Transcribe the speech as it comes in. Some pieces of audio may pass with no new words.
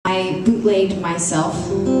bootlegged myself,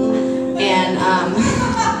 and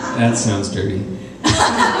that sounds dirty.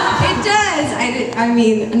 It does. I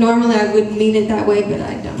mean, normally I wouldn't mean it that way, but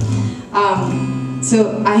I don't.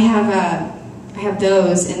 So I have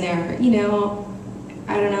those, and they're, you know,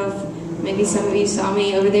 I don't know if maybe some of you saw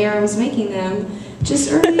me over there. I was making them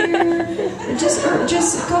just earlier, just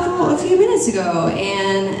a few minutes ago,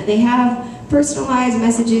 and they have personalized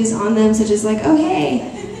messages on them, such as like, oh hey,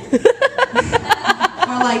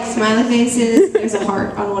 or like smiley faces. There's a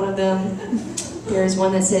heart on one of them. There's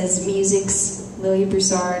one that says music's Lelia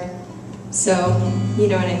Broussard. So, you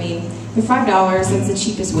know what I mean. For $5, that's the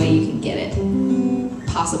cheapest way you can get it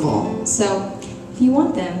possible. So, if you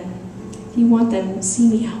want them, see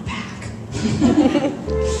me out back.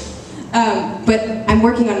 But I'm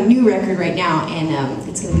working on a new record right now, and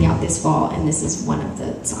it's going to be out this fall, and this is one of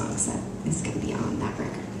the songs that is going to be on that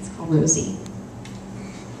record. It's called Rosy.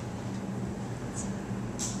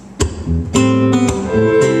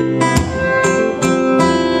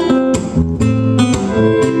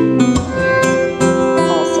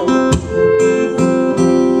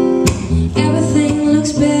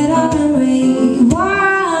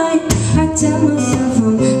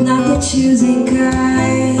 Choosing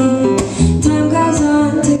kind. Time goes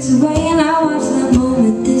on, takes away, and I watch that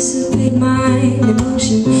moment dissipate my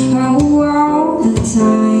emotion all the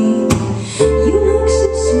time. You look so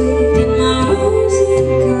sweet in my rosy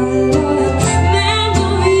color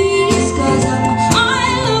memories, 'cause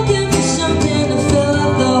I'm looking for something to fill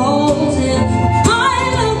up the holes in.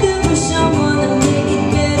 I'm looking for someone to make it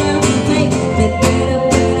better, make it better,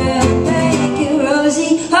 make it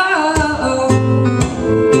rosy.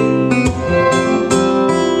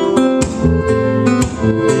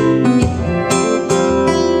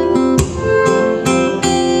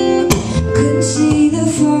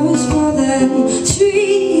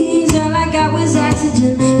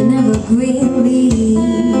 And evergreen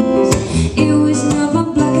leaves. It was never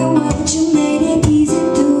black and white, but you made it easy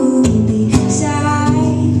to be shy.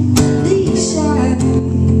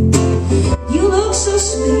 You look so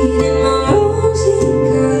sweet in my rosy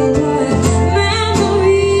color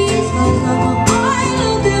memories. I'm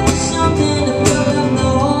looking for something to fill up the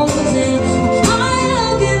holes in. I'm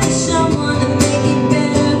looking for someone to make it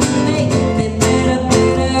better, make it better,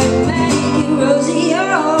 make it rosy.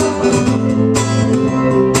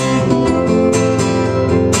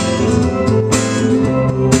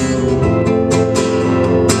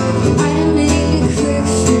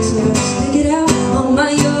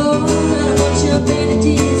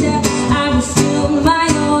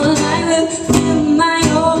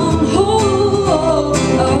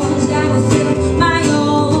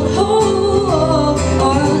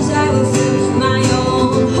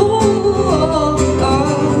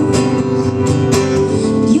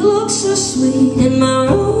 In my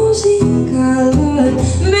rosy colored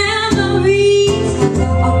memories,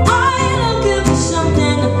 I'm looking for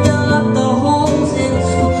something to fill up the holes in.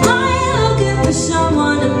 I'm looking for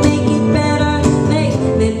someone to make it better, make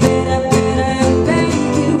it better,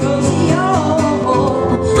 make it rosy. Oh,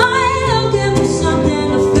 I'm looking for something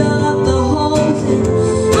to fill up the holes in.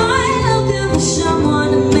 I'm looking for someone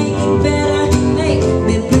to make it better, make it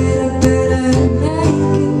better,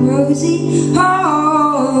 make it rosy. Oh.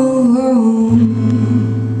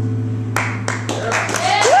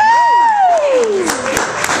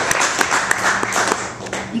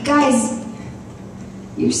 You guys,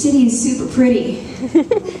 your city is super pretty.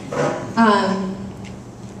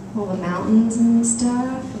 All the mountains and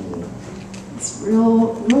stuff, and it's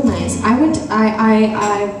real nice. I've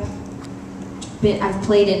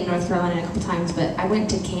played in North Carolina a couple times, but I went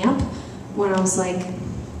to camp when I was like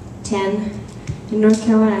 10 in North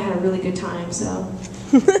Carolina. I had a really good time. So.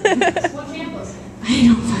 What camp was it? I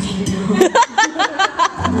don't fucking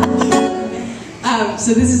know.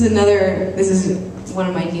 So this is one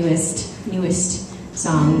of my newest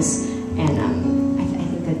songs, and I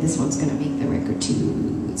think that this one's gonna make the record too.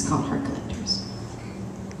 It's called Heart Collectors.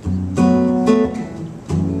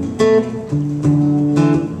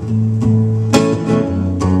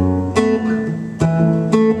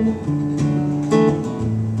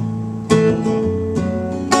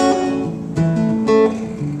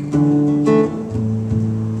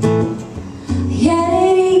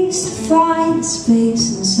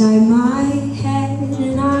 Space inside my head,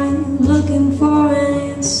 and I'm looking for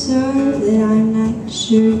an answer that I'm not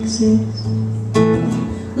sure exists.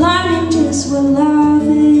 Learning just what love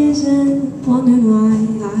is and wondering why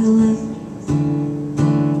I left.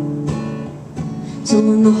 So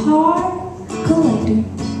when the heart collectors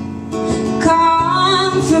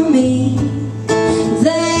come for me,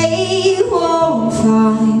 they won't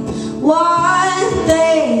find what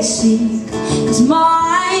they see.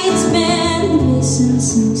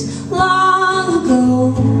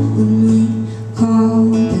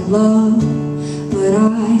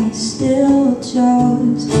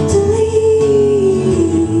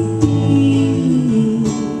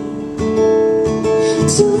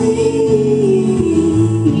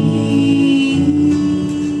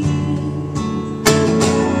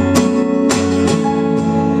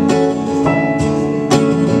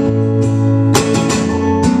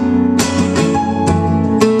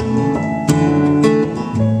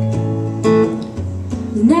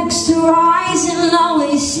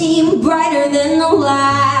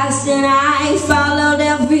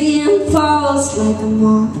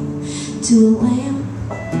 to a lamb.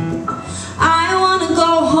 I wanna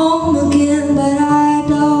go home again, but I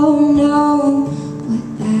don't know what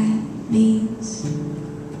that means.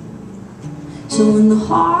 So when the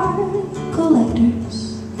heart collectors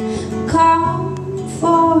come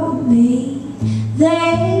for me,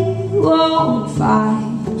 they won't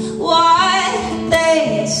find what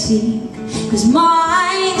they seek, 'cause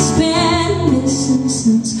mine's been missing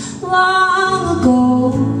since long ago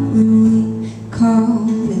when we called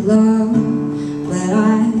it love, but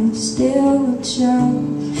I still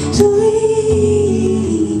chose to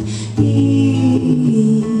leave,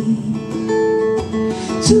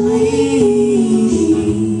 to leave.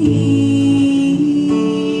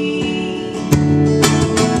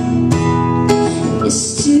 It's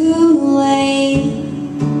too late.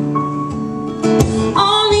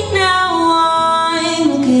 Only now I'm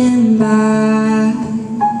looking back.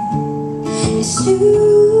 It's too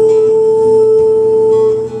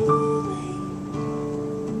late.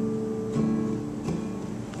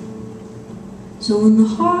 So when the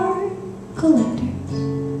heart collectors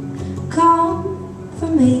come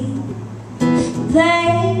for me,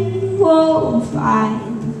 they won't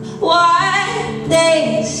find what they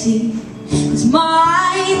seek, 'cause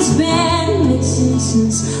mine's been missing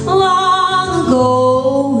since long ago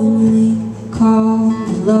when we called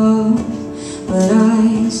it love, but I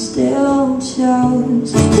still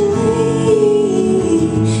chose to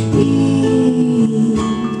leave,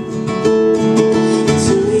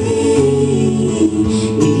 to leave,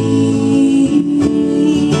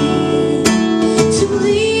 to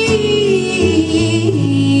leave,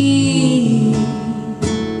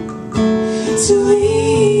 to leave.